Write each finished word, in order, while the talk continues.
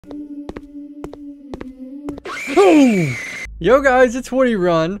Yo guys, it's Woody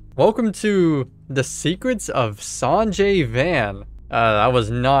Run. Welcome to the Secrets of Sanjay van. I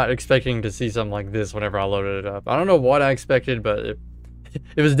was not expecting to see something like this whenever I loaded it up. I don't know what I expected, but it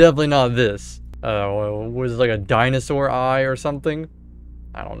was definitely not this. Was it like a dinosaur eye or something?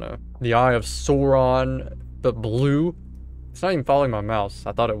 I don't know. The eye of Sauron, but blue. It's not even following my mouse.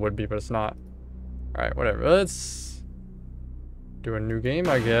 I thought it would be, but it's not. Alright, whatever. Let's do a new game,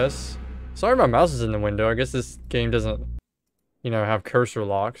 I guess. Sorry my mouse is in the window. I guess this game doesn't, you know, have cursor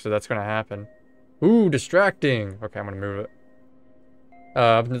lock, so that's gonna happen. Ooh, distracting. Okay, I'm gonna move it.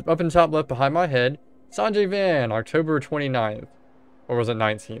 Up in the top left behind my head, Sanjay Van, October 29th. Or was it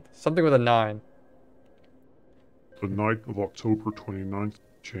 19th? Something with a 9. The night of October 29th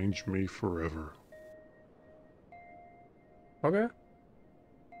changed me forever. Okay.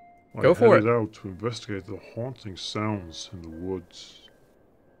 Go for it. I headed out to investigate the haunting sounds in the woods.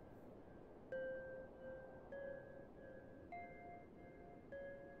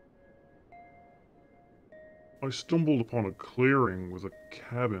 I stumbled upon a clearing with a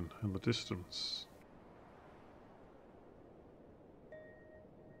cabin in the distance.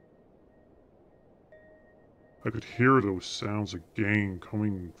 I could hear those sounds again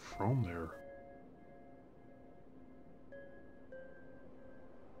coming from there.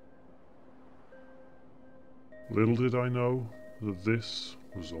 Little did I know that this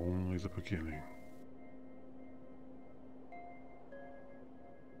was only the beginning.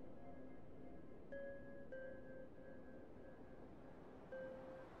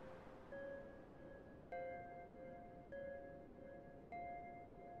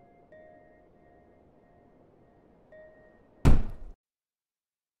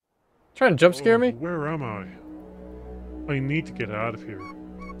 Trying to jump scare me? Where am I? I need to get out of here.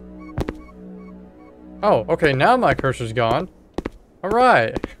 Oh, okay, now my cursor's gone.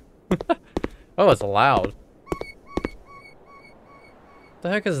 Alright. Oh, it's loud. The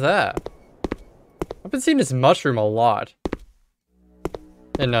heck is that? I've been seeing this mushroom a lot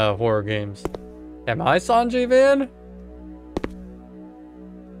in horror games. Am I Sanjay Van?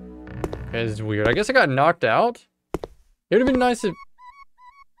 Okay, this is weird. I guess I got knocked out. It would have been nice if...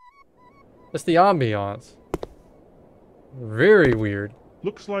 That's the ambiance. Very weird.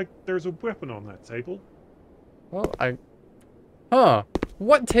 Looks like there's a weapon on that table. Well, Huh.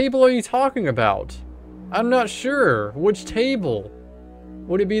 What table are you talking about? I'm not sure. Which table?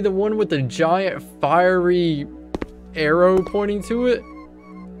 Would it be the one with the giant fiery arrow pointing to it?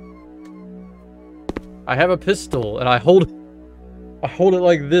 I have a pistol and I hold it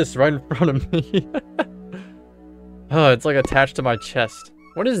like this right in front of me. It's like attached to my chest.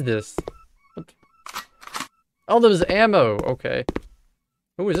 What is this? What? Oh, there's ammo. Okay.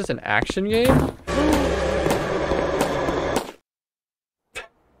 Oh, is this an action game?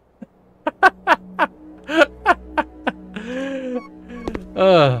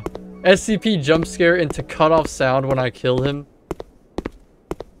 SCP jump scare into cutoff sound when I kill him.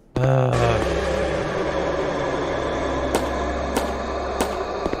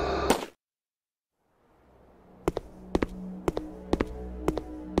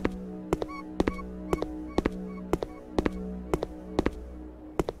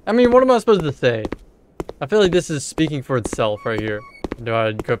 I mean, what am I supposed to say? I feel like this is speaking for itself right here. Do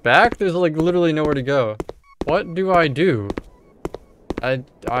I go back? There's like literally nowhere to go. What do I do?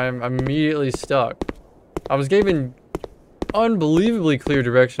 I'm immediately stuck. I was given unbelievably clear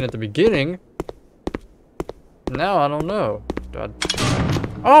direction at the beginning. Now I don't know.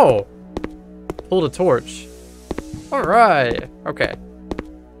 Oh! Pulled a torch. Alright. Okay.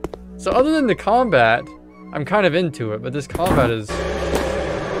 So other than the combat, I'm kind of into it, but this combat is...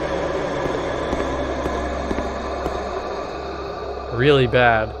 really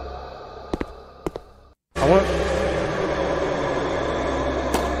bad.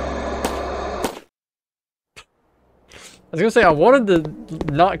 I was gonna say, I wanted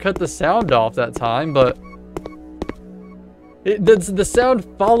to not cut the sound off that time, but... the sound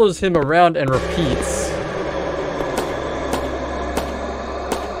follows him around and repeats.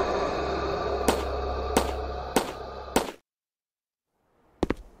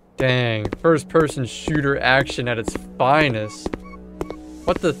 Dang, first-person shooter action at its finest.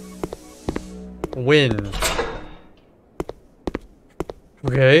 What the... Wind.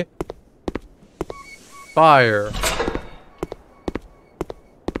 Okay. Fire.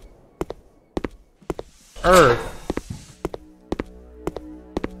 Earth.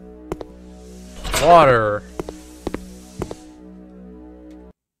 Water.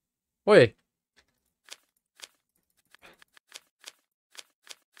 Wait.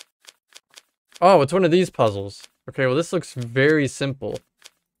 Oh, it's one of these puzzles. Okay, well this looks very simple.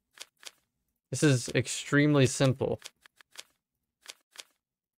 This is extremely simple.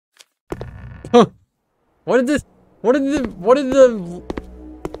 What did the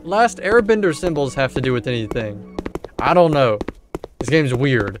last airbender symbols have to do with anything? I don't know. This game's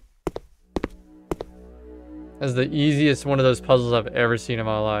weird. That's the easiest one of those puzzles I've ever seen in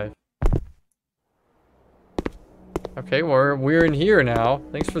my life. Okay, we're in here now.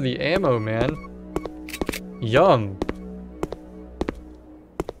 Thanks for the ammo, man. Yum.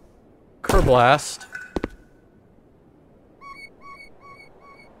 Kerblast.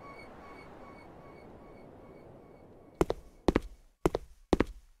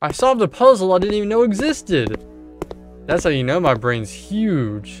 I solved a puzzle I didn't even know existed. That's how you know my brain's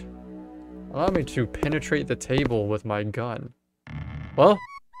huge. Allow me to penetrate the table with my gun. Well,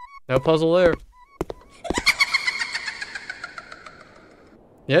 no puzzle there.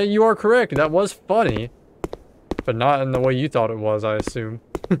 Yeah, you are correct. That was funny. But not in the way you thought it was, I assume.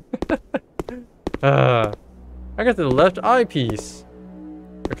 I got the left eyepiece.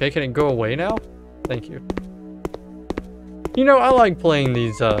 Okay, can it go away now? Thank you. You know, I like playing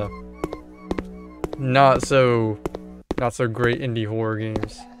these, not so great indie horror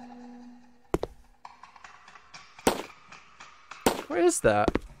games. What is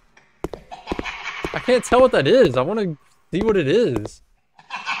that? I can't tell what that is. I want to see what it is.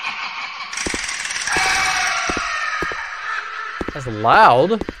 That's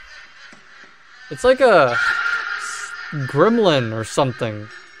loud. It's like a gremlin or something.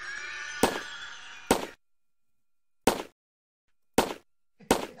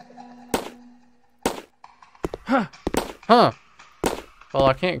 Huh. Well,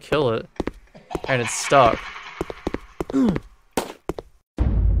 I can't kill it. And it's stuck.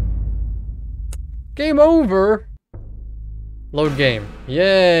 Game over! Load game.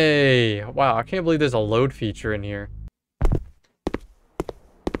 Yay! Wow, I can't believe there's a load feature in here.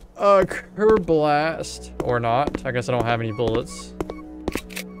 Kerblast. Or not. I guess I don't have any bullets.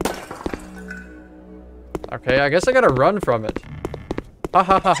 Okay, I guess I gotta run from it. Ha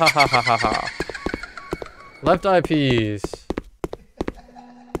ha ha ha ha ha ha ha. Left eyepiece.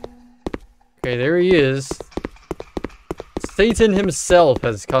 Okay, there he is. Satan himself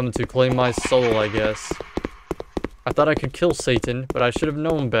has come to claim my soul, I guess. I thought I could kill Satan, but I should have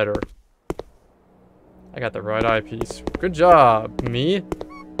known better. I got the right eyepiece. Good job, me.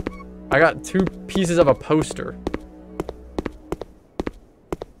 I got 2 pieces of a poster.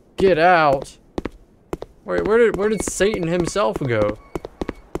 Get out. Wait, where did Satan himself go?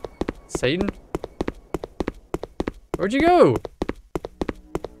 Satan? Where'd you go?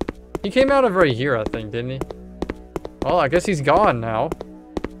 He came out of right here, I think, didn't he? Well, I guess he's gone now.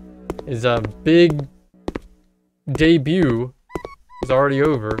 His big debut is already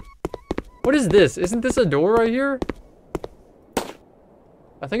over. What is this? Isn't this a door right here?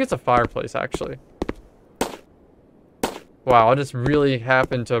 I think it's a fireplace, actually. Wow, I just really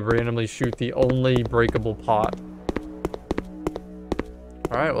happened to randomly shoot the only breakable pot.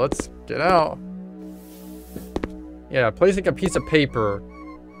 Alright, let's get out. Yeah, placing a piece of paper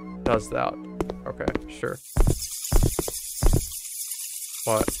does that. Okay, sure.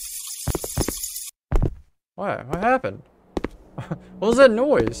 What? What happened? What was that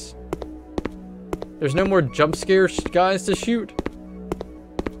noise? There's no more jump scare guys to shoot?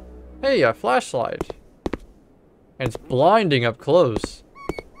 Hey, a flashlight. And it's blinding up close.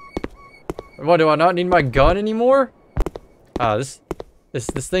 What, do I not need my gun anymore? This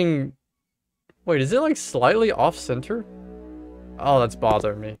thing... Wait, is it like slightly off-center? Oh, that's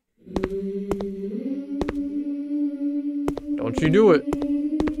bothering me. Don't you do it.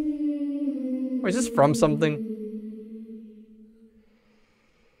 Wait, is this from something?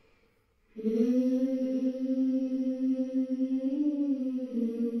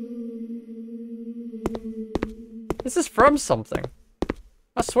 This is from something.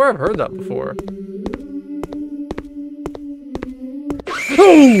 I swear I've heard that before.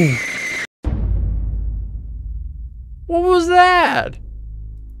 What was that?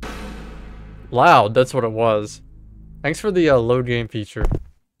 Loud, that's what it was. Thanks for the load game feature.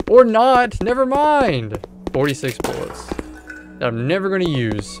 Or not, never mind. 46 bullets that I'm never gonna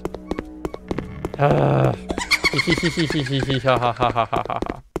use.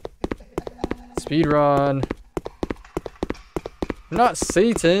 Speed run. Not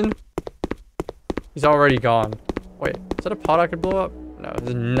Satan. He's already gone. Wait, is that a pot I could blow up? No,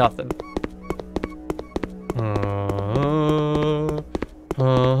 there's nothing.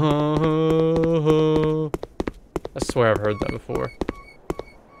 I swear I've heard that before.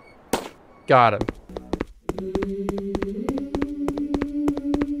 Got him.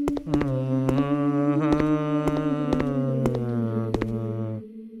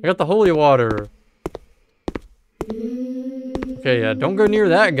 I got the holy water. Okay, yeah, don't go near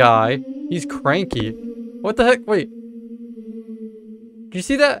that guy. He's cranky. What the heck? Wait. Did you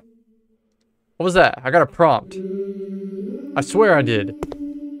see that? What was that? I got a prompt. I swear I did.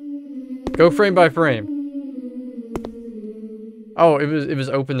 Go frame by frame. Oh, it was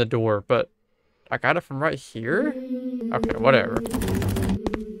open the door, but I got it from right here? Okay, whatever.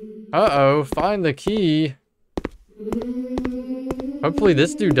 Uh-oh, find the key. Hopefully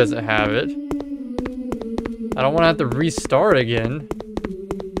this dude doesn't have it. I don't want to have to restart again.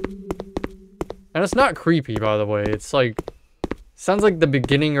 And it's not creepy, by the way. It's like... sounds like the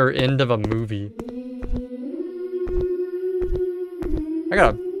beginning or end of a movie. I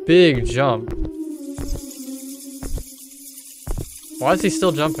got a big jump. Why is he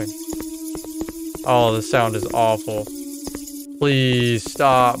still jumping? Oh, the sound is awful. Please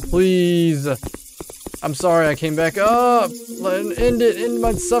stop. Please. I'm sorry I came back up. End it. End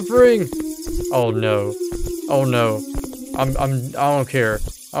my suffering. Oh no. Oh no. I don't care.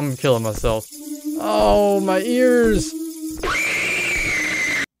 I'm killing myself. Oh, my ears.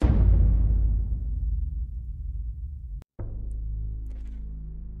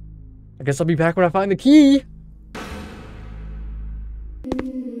 I guess I'll be back when I find the key.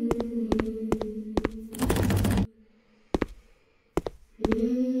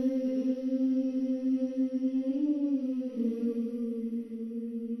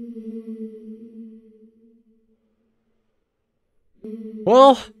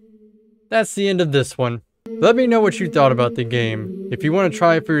 Well, that's the end of this one. Let me know what you thought about the game. If you want to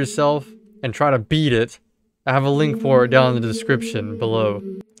try it for yourself and try to beat it, I have a link for it down in the description below.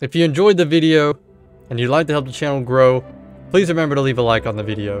 If you enjoyed the video and you'd like to help the channel grow, please remember to leave a like on the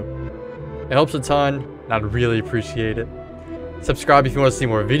video. It helps a ton and I'd really appreciate it. Subscribe if you want to see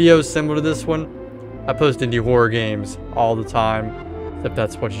more videos similar to this one. I post indie horror games all the time. If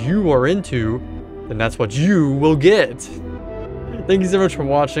that's what you are into, then that's what you will get. Thank you so much for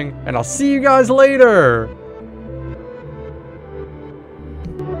watching, and I'll see you guys later!